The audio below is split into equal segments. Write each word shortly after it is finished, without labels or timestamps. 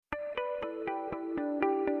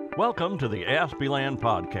Welcome to the Aspieland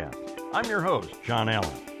Podcast. I'm your host, John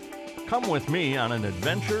Allen. Come with me on an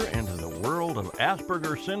adventure into the world of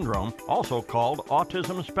Asperger's syndrome, also called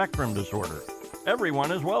autism spectrum disorder.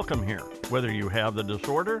 Everyone is welcome here, whether you have the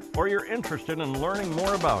disorder or you're interested in learning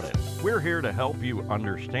more about it. We're here to help you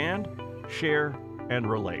understand, share,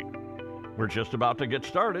 and relate. We're just about to get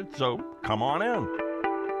started, so come on in.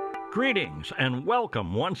 Greetings and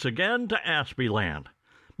welcome once again to Aspieland.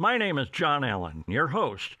 My name is John Allen, your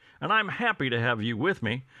host, and I'm happy to have you with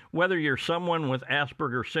me, whether you're someone with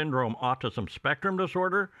Asperger's syndrome autism spectrum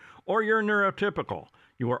disorder or you're neurotypical.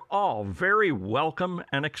 You are all very welcome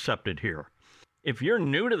and accepted here. If you're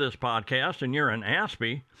new to this podcast and you're an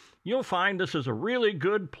Aspie, you'll find this is a really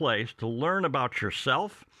good place to learn about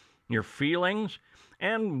yourself, your feelings,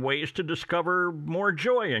 and ways to discover more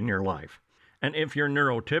joy in your life. And if you're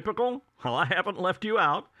neurotypical, well, I haven't left you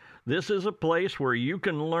out. This is a place where you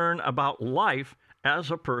can learn about life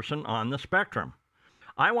as a person on the spectrum.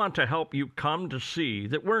 I want to help you come to see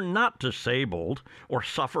that we're not disabled or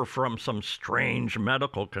suffer from some strange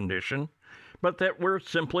medical condition, but that we're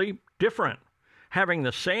simply different, having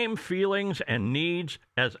the same feelings and needs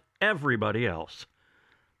as everybody else.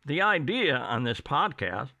 The idea on this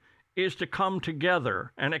podcast is to come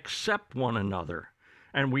together and accept one another,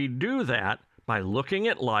 and we do that by looking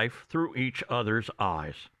at life through each other's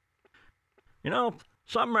eyes. You know,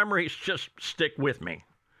 some memories just stick with me.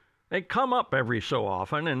 They come up every so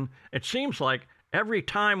often, and it seems like every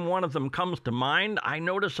time one of them comes to mind, I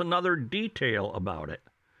notice another detail about it.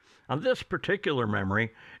 Now, this particular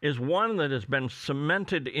memory is one that has been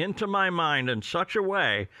cemented into my mind in such a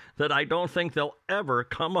way that I don't think they'll ever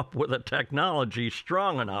come up with a technology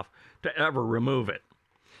strong enough to ever remove it.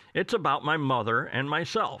 It's about my mother and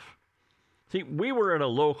myself. See, we were at a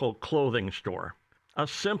local clothing store, a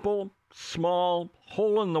simple, small,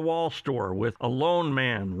 hole-in-the-wall store with a lone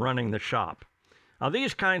man running the shop. Now,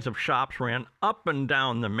 these kinds of shops ran up and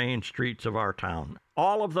down the main streets of our town,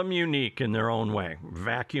 all of them unique in their own way.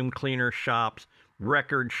 Vacuum cleaner shops,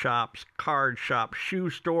 record shops, card shops, shoe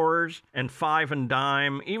stores, and five and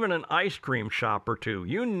dime, even an ice cream shop or two.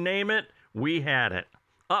 You name it, we had it,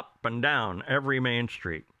 up and down every main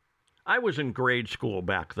street. I was in grade school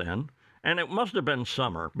back then, and it must have been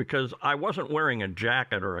summer because I wasn't wearing a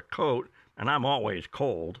jacket or a coat, and I'm always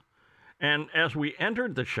cold. And as we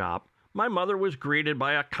entered the shop, my mother was greeted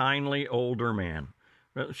by a kindly older man.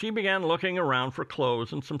 She began looking around for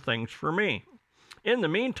clothes and some things for me. In the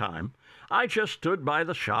meantime, I just stood by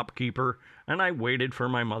the shopkeeper and I waited for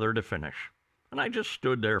my mother to finish. And I just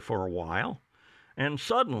stood there for a while. And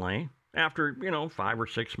suddenly, after, 5 or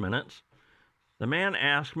 6 minutes, the man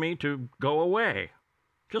asked me to go away.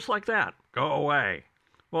 Just like that, go away.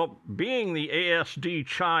 Well, being the ASD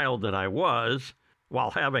child that I was,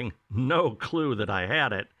 while having no clue that I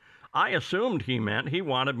had it, I assumed he meant he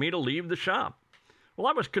wanted me to leave the shop. Well,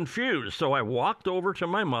 I was confused, so I walked over to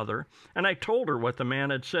my mother and I told her what the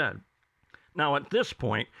man had said. Now, at this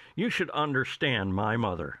point, you should understand my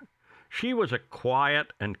mother. She was a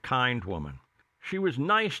quiet and kind woman. She was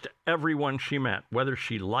nice to everyone she met, whether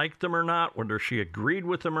she liked them or not, whether she agreed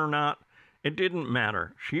with them or not. It didn't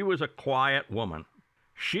matter. She was a quiet woman.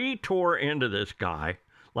 She tore into this guy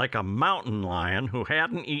like a mountain lion who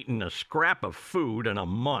hadn't eaten a scrap of food in a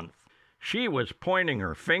month. She was pointing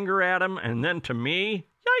her finger at him and then to me,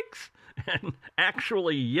 yikes, and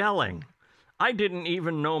actually yelling. I didn't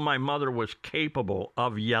even know my mother was capable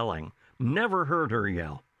of yelling. Never heard her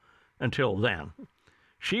yell until then.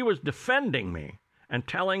 She was defending me and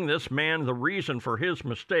telling this man the reason for his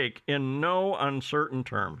mistake in no uncertain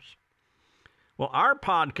terms. Well, our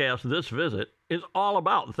podcast, This Visit, is all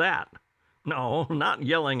about that. No, not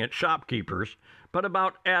yelling at shopkeepers, but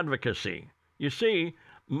about advocacy. You see,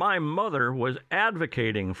 my mother was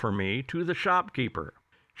advocating for me to the shopkeeper.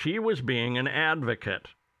 She was being an advocate.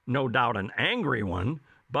 No doubt an angry one,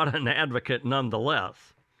 but an advocate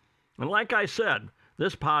nonetheless. And like I said,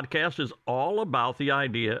 this podcast is all about the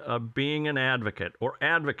idea of being an advocate or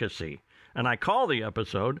advocacy. And I call the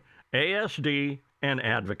episode ASD and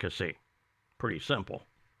Advocacy. Pretty simple.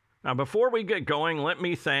 Now, before we get going, let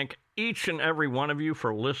me thank each and every one of you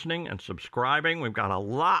for listening and subscribing. We've got a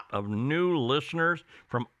lot of new listeners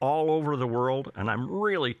from all over the world, and I'm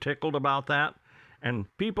really tickled about that. And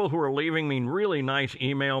people who are leaving me really nice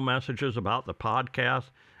email messages about the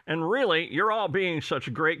podcast. And really, you're all being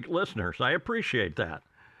such great listeners. I appreciate that.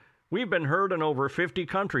 We've been heard in over 50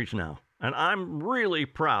 countries now, and I'm really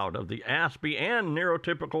proud of the Aspie and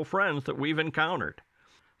neurotypical friends that we've encountered.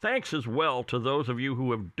 Thanks as well to those of you who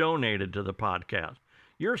have donated to the podcast.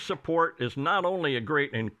 Your support is not only a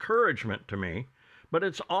great encouragement to me, But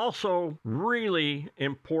it's also really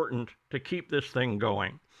important to keep this thing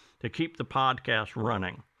going, to keep the podcast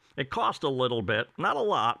running. It costs a little bit, not a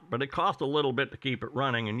lot, but it costs a little bit to keep it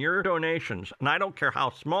running. And your donations, and I don't care how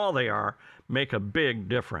small they are, make a big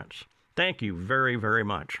difference. Thank you very, very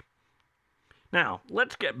much. Now,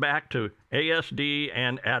 let's get back to ASD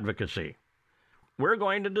and advocacy. We're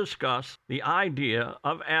going to discuss the idea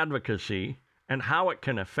of advocacy and how it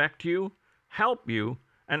can affect you, help you,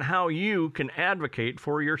 and how you can advocate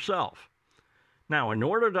for yourself. Now, in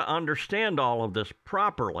order to understand all of this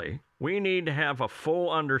properly, we need to have a full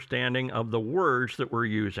understanding of the words that we're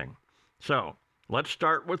using. So, let's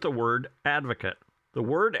start with the word advocate. The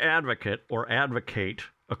word advocate or advocate,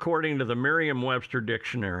 according to the Merriam-Webster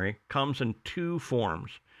dictionary, comes in two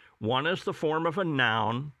forms. One is the form of a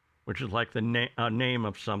noun, which is like the name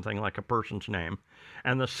of something, like a person's name.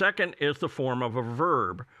 And the second is the form of a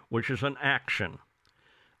verb, which is an action.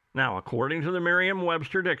 Now, according to the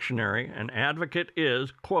Merriam-Webster dictionary, an advocate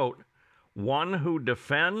is, quote, one who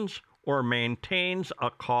defends or maintains a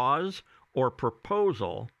cause or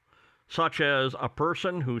proposal, such as a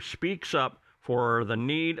person who speaks up for the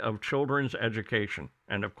need of children's education,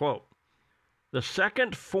 end of quote. The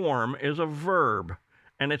second form is a verb,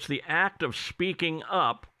 and it's the act of speaking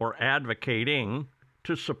up or advocating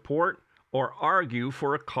to support or argue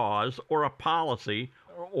for a cause or a policy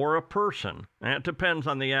or a person. And it depends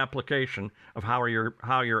on the application of how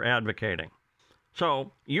you're advocating.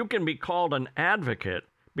 So you can be called an advocate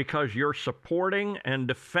because you're supporting and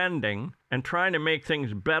defending and trying to make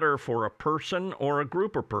things better for a person or a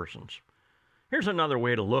group of persons. Here's another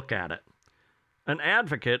way to look at it. An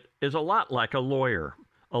advocate is a lot like a lawyer.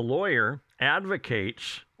 A lawyer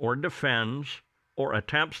advocates or defends or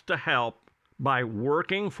attempts to help by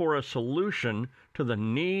working for a solution to the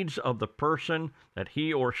needs of the person that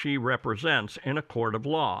he or she represents in a court of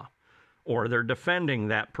law, or they're defending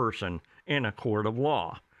that person in a court of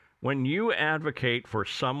law. When you advocate for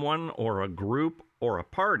someone or a group or a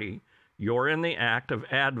party, you're in the act of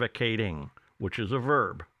advocating, which is a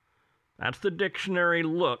verb. That's the dictionary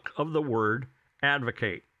look of the word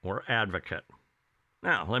advocate or advocate.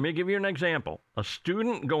 Now, let me give you an example. A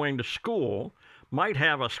student going to school might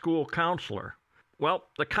have a school counselor. Well,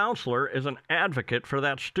 the counselor is an advocate for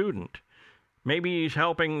that student. Maybe he's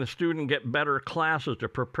helping the student get better classes to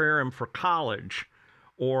prepare him for college,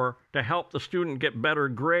 or to help the student get better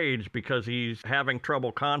grades because he's having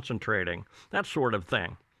trouble concentrating, that sort of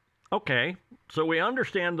thing. Okay, so we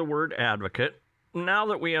understand the word advocate. Now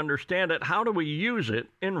that we understand it, how do we use it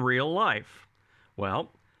in real life?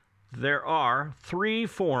 Well, there are three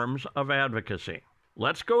forms of advocacy.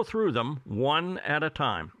 Let's go through them one at a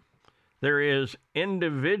time. There is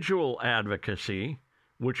individual advocacy,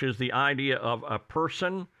 which is the idea of a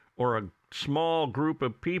person or a small group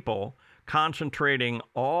of people concentrating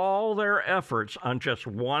all their efforts on just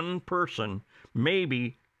one person,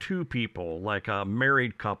 maybe two people, like a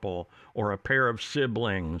married couple or a pair of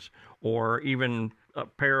siblings or even a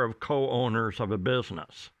pair of co-owners of a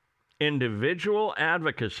business. Individual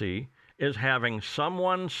advocacy is having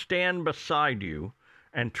someone stand beside you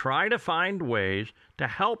and try to find ways to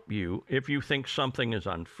help you if you think something is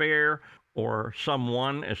unfair or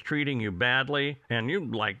someone is treating you badly and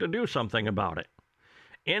you'd like to do something about it.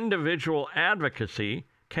 Individual advocacy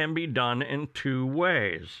can be done in two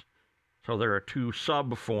ways. So there are two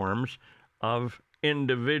sub-forms of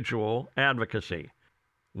individual advocacy.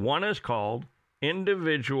 One is called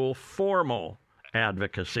individual formal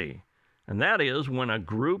advocacy, and that is when a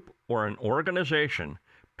group or an organization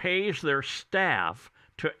pays their staff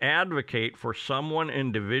to advocate for someone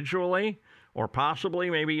individually or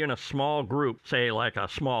possibly maybe in a small group, say like a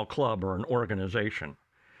small club or an organization.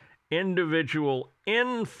 Individual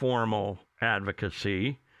informal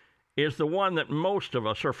advocacy is the one that most of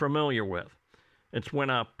us are familiar with. It's when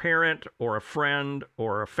a parent or a friend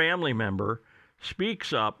or a family member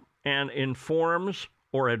speaks up and informs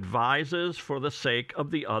or advises for the sake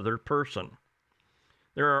of the other person.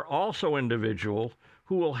 There are also individuals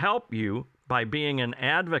who will help you by being an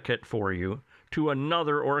advocate for you to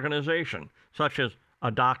another organization, such as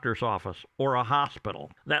a doctor's office or a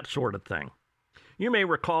hospital, that sort of thing. You may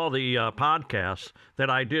recall the podcasts that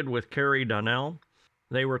I did with Carrie Donnell.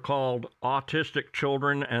 They were called Autistic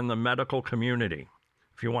Children and the Medical Community,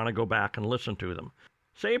 if you want to go back and listen to them.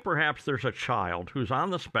 Say perhaps there's a child who's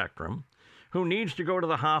on the spectrum who needs to go to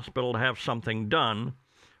the hospital to have something done,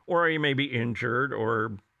 or he may be injured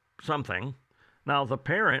or something. Now, the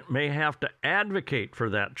parent may have to advocate for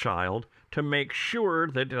that child to make sure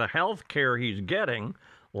that the health care he's getting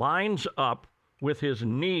lines up with his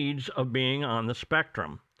needs of being on the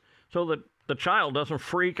spectrum, so that the child doesn't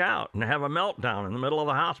freak out and have a meltdown in the middle of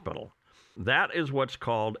the hospital. That is what's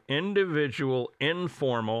called individual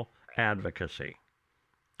informal advocacy.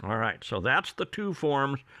 All right, so that's the two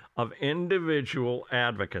forms of individual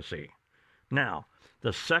advocacy. Now,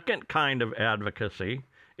 the second kind of advocacy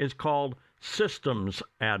is called systems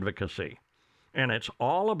advocacy, and it's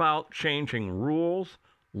all about changing rules,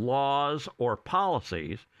 laws, or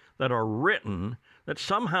policies that are written that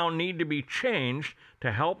somehow need to be changed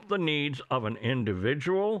to help the needs of an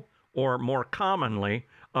individual, or more commonly,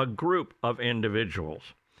 a group of individuals.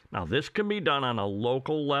 Now, this can be done on a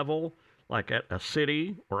local level, like at a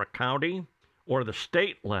city or a county, or the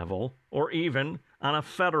state level, or even on a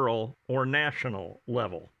federal or national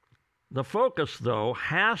level. The focus, though,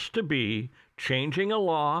 has to be changing a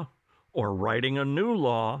law, or writing a new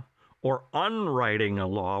law, or unwriting a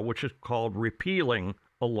law, which is called repealing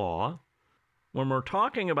a law. When we're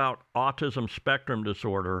talking about autism spectrum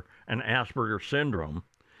disorder and Asperger's syndrome,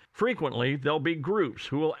 frequently there'll be groups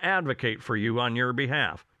who will advocate for you on your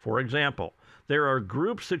behalf. For example, there are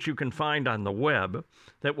groups that you can find on the web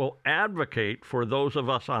that will advocate for those of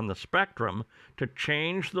us on the spectrum to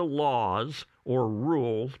change the laws or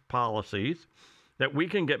rules, policies, that we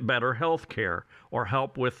can get better health care or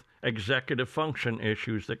help with executive function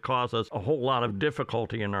issues that cause us a whole lot of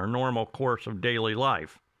difficulty in our normal course of daily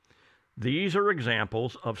life. These are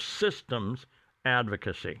examples of systems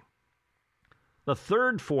advocacy. The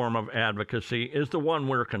third form of advocacy is the one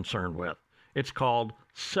we're concerned with. It's called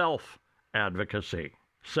self-advocacy.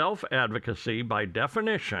 Self-advocacy, by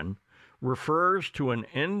definition, refers to an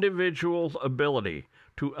individual's ability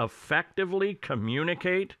to effectively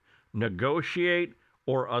communicate, negotiate,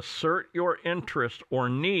 or assert your interests or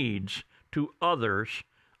needs to others,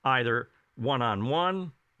 either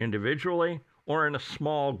one-on-one, individually, or in a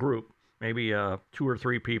small group, maybe 2 or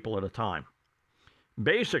 3 people at a time.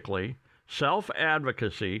 Basically,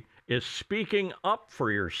 self-advocacy is speaking up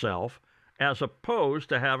for yourself as opposed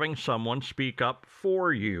to having someone speak up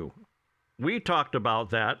for you. We talked about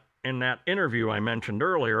that in that interview I mentioned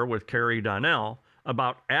earlier with Carrie Donnell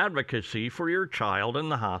about advocacy for your child in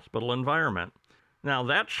the hospital environment. Now,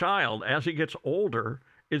 that child, as he gets older,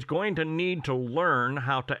 is going to need to learn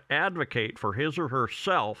how to advocate for his or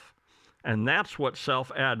herself, and that's what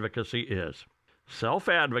self-advocacy is.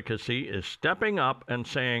 Self-advocacy is stepping up and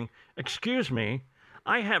saying, "Excuse me,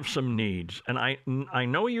 I have some needs, and I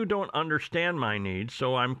know you don't understand my needs,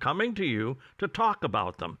 so I'm coming to you to talk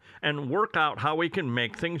about them and work out how we can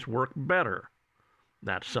make things work better."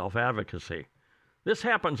 That's self-advocacy. This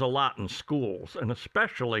happens a lot in schools, and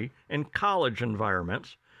especially in college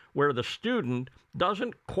environments, where the student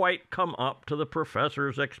doesn't quite come up to the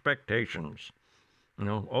professor's expectations.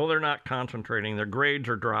 They're not concentrating, their grades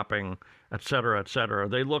are dropping, etc., etc.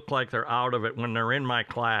 They look like they're out of it when they're in my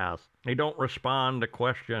class. They don't respond to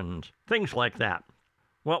questions, things like that.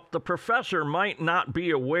 Well, the professor might not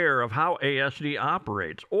be aware of how ASD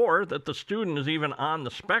operates, or that the student is even on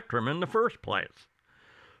the spectrum in the first place.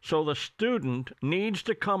 So the student needs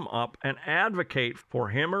to come up and advocate for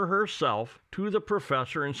him or herself to the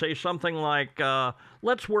professor and say something like,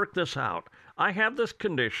 let's work this out. I have this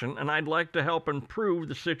condition and I'd like to help improve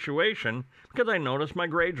the situation because I notice my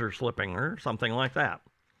grades are slipping, or something like that.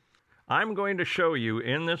 I'm going to show you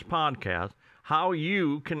in this podcast how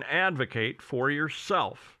you can advocate for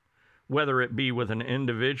yourself, whether it be with an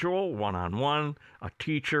individual, one-on-one, a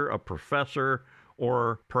teacher, a professor,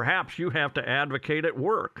 or perhaps you have to advocate at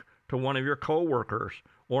work to one of your coworkers,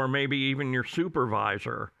 or maybe even your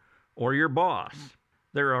supervisor or your boss.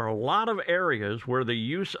 There are a lot of areas where the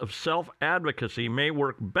use of self-advocacy may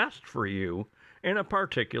work best for you in a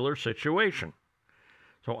particular situation.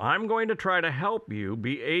 So I'm going to try to help you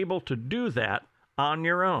be able to do that on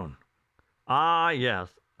your own. Ah, yes,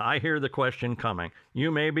 I hear the question coming.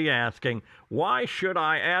 You may be asking, why should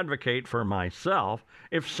I advocate for myself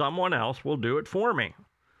if someone else will do it for me?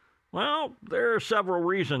 Well, there are several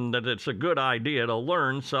reasons that it's a good idea to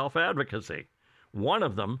learn self-advocacy. One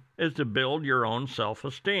of them is to build your own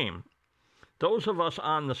self-esteem. Those of us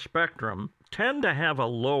on the spectrum tend to have a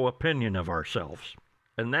low opinion of ourselves,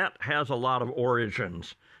 and that has a lot of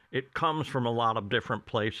origins. It comes from a lot of different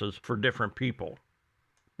places for different people.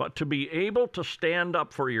 But to be able to stand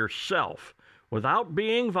up for yourself without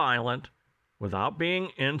being violent, without being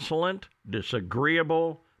insolent,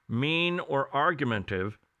 disagreeable, mean, or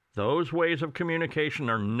argumentative, those ways of communication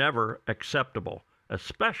are never acceptable,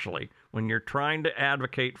 especially when you're trying to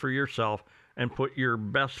advocate for yourself and put your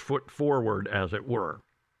best foot forward, as it were.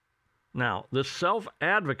 Now, this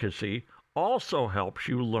self-advocacy also helps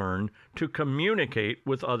you learn to communicate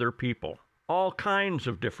with other people, all kinds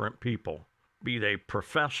of different people, be they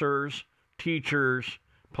professors, teachers,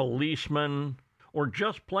 policemen, or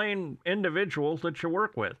just plain individuals that you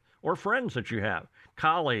work with, or friends that you have,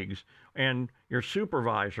 colleagues, and your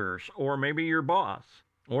supervisors, or maybe your boss,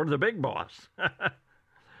 or the big boss.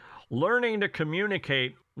 Learning to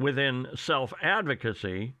communicate within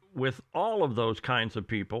self-advocacy with all of those kinds of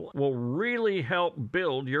people will really help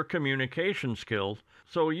build your communication skills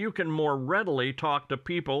so you can more readily talk to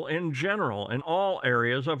people in general in all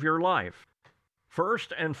areas of your life.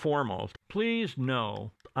 First and foremost, please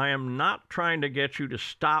know I am not trying to get you to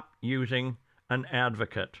stop using an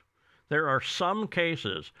advocate. There are some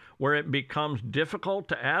cases where it becomes difficult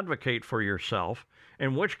to advocate for yourself,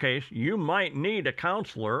 in which case you might need a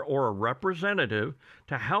counselor or a representative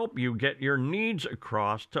to help you get your needs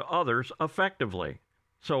across to others effectively.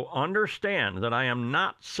 So understand that I am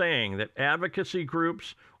not saying that advocacy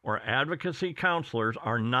groups or advocacy counselors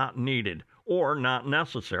are not needed or not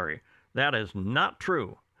necessary. That is not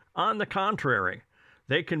true. On the contrary,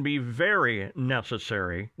 they can be very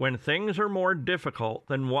necessary when things are more difficult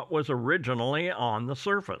than what was originally on the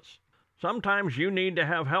surface. Sometimes you need to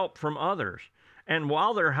have help from others, and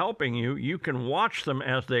while they're helping you, you can watch them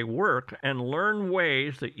as they work and learn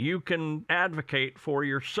ways that you can advocate for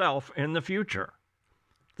yourself in the future.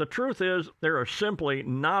 The truth is, there are simply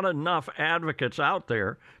not enough advocates out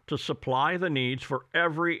there to supply the needs for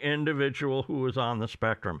every individual who is on the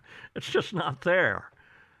spectrum. It's just not there.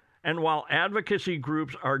 And while advocacy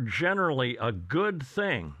groups are generally a good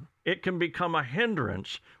thing, it can become a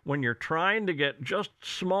hindrance when you're trying to get just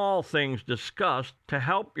small things discussed to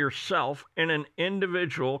help yourself in an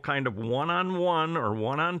individual kind of one-on-one or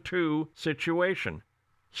one-on-two situation.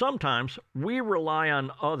 Sometimes we rely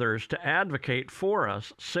on others to advocate for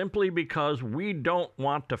us simply because we don't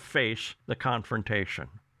want to face the confrontation,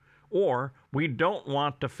 or we don't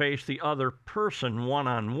want to face the other person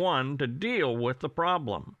one-on-one to deal with the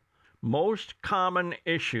problem. Most common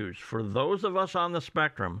issues for those of us on the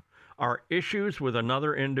spectrum are issues with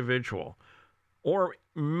another individual, or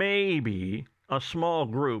maybe a small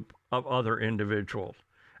group of other individuals.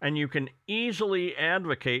 And you can easily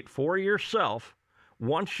advocate for yourself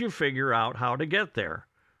once you figure out how to get there.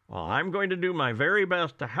 Well, I'm going to do my very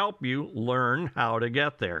best to help you learn how to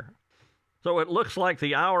get there. So it looks like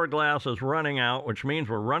the hourglass is running out, which means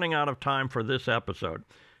we're running out of time for this episode.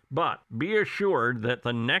 But be assured that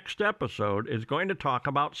the next episode is going to talk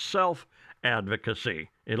about self-advocacy.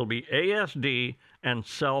 It'll be ASD and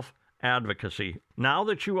self-advocacy. Now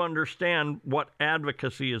that you understand what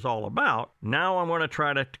advocacy is all about, now I'm going to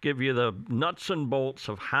try to give you the nuts and bolts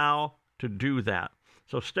of how to do that.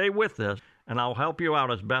 So stay with this, and I'll help you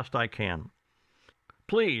out as best I can.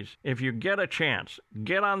 Please, if you get a chance,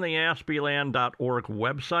 get on the aspieland.org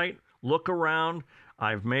website, look around.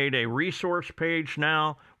 I've made a resource page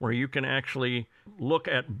now where you can actually look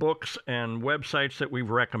at books and websites that we've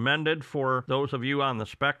recommended for those of you on the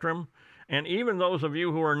spectrum. And even those of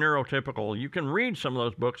you who are neurotypical, you can read some of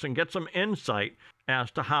those books and get some insight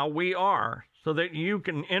as to how we are, so that you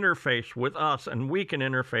can interface with us and we can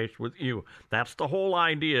interface with you. That's the whole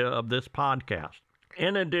idea of this podcast.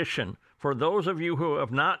 In addition, for those of you who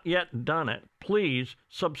have not yet done it, please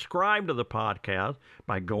subscribe to the podcast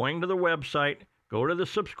by going to the website, go to the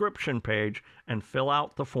subscription page, and fill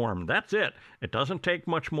out the form. That's it. It doesn't take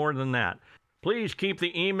much more than that. Please keep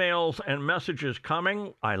the emails and messages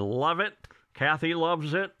coming. I love it. Kathy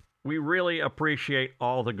loves it. We really appreciate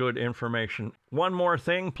all the good information. One more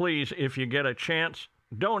thing, please, if you get a chance,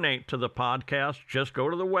 donate to the podcast. Just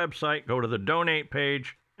go to the website, go to the donate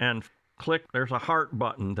page, and click. There's a heart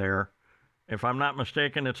button there. If I'm not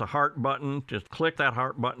mistaken, it's a heart button. Just click that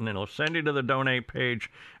heart button, and it'll send you to the donate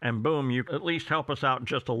page, and boom, you at least help us out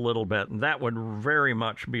just a little bit. And that would very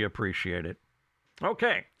much be appreciated.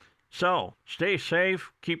 Okay. So, stay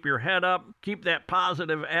safe, keep your head up, keep that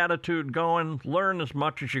positive attitude going, learn as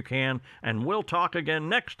much as you can, and we'll talk again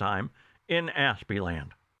next time in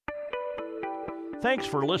Aspieland. Thanks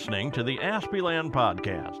for listening to the Aspieland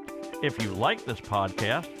Podcast. If you like this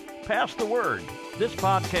podcast, pass the word. This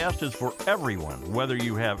podcast is for everyone, whether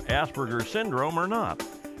you have Asperger's syndrome or not,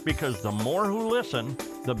 because the more who listen,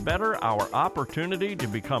 the better our opportunity to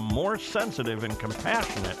become more sensitive and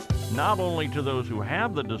compassionate, not only to those who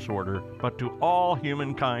have the disorder, but to all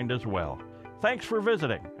humankind as well. Thanks for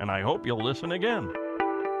visiting, and I hope you'll listen again.